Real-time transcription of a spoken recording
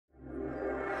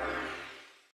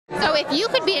So if you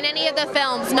could be in any of the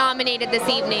films nominated this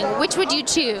evening, which would you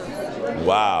choose?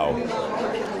 Wow.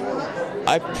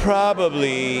 I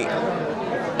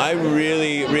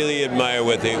really admire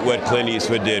what Clint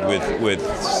Eastwood did with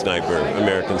Sniper,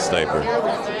 American Sniper.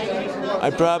 I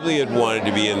probably had wanted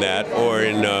to be in that, or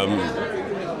in.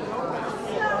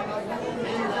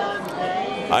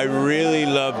 I really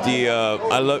love the.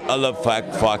 I love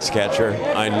Foxcatcher.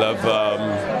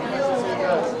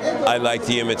 I like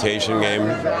The Imitation Game.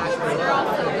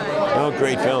 Oh,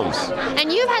 great films.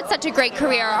 And you've had such a great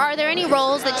career. Are there any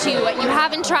roles that you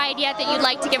haven't tried yet that you'd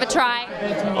like to give a try?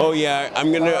 Oh yeah,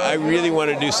 I really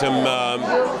want to do some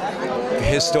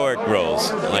historic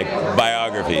roles, like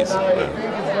biographies.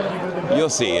 You'll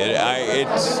see.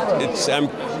 I'm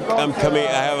coming.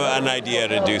 I have an idea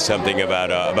to do something about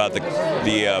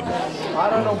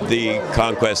the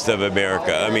conquest of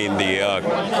America. I mean the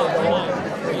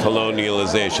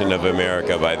colonialization of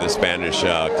America by the Spanish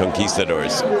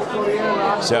conquistadors.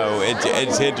 So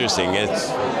it's interesting.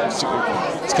 It's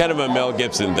kind of a Mel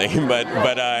Gibson thing, but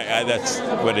that's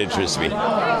what interests me.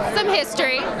 Some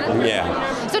history.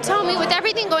 Yeah. So tell me, with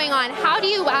everything going on, how do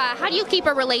you keep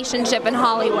a relationship in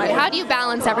Hollywood? How do you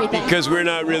balance everything? Because we're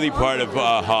not really part of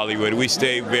Hollywood. We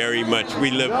stay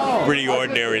we live pretty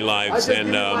ordinary lives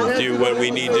and do what we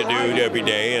need to do every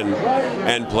day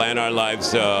and plan our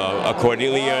lives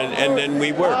accordingly, and then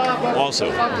we work also.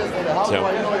 So.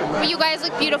 Well, you guys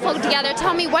look beautiful together.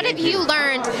 Tell me, what have you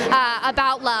learned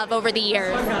about love over the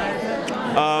years?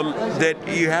 That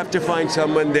you have to find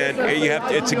someone that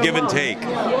it's a give and take.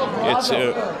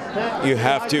 You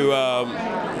have to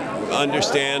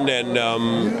understand and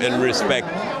respect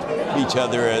each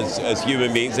other as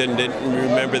human beings, and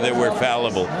remember that we're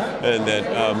fallible and that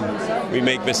we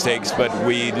make mistakes, but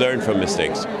we learn from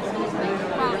mistakes.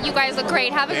 You guys look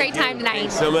great. Have a great time tonight.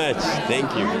 Thanks so much.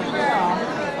 Thank you.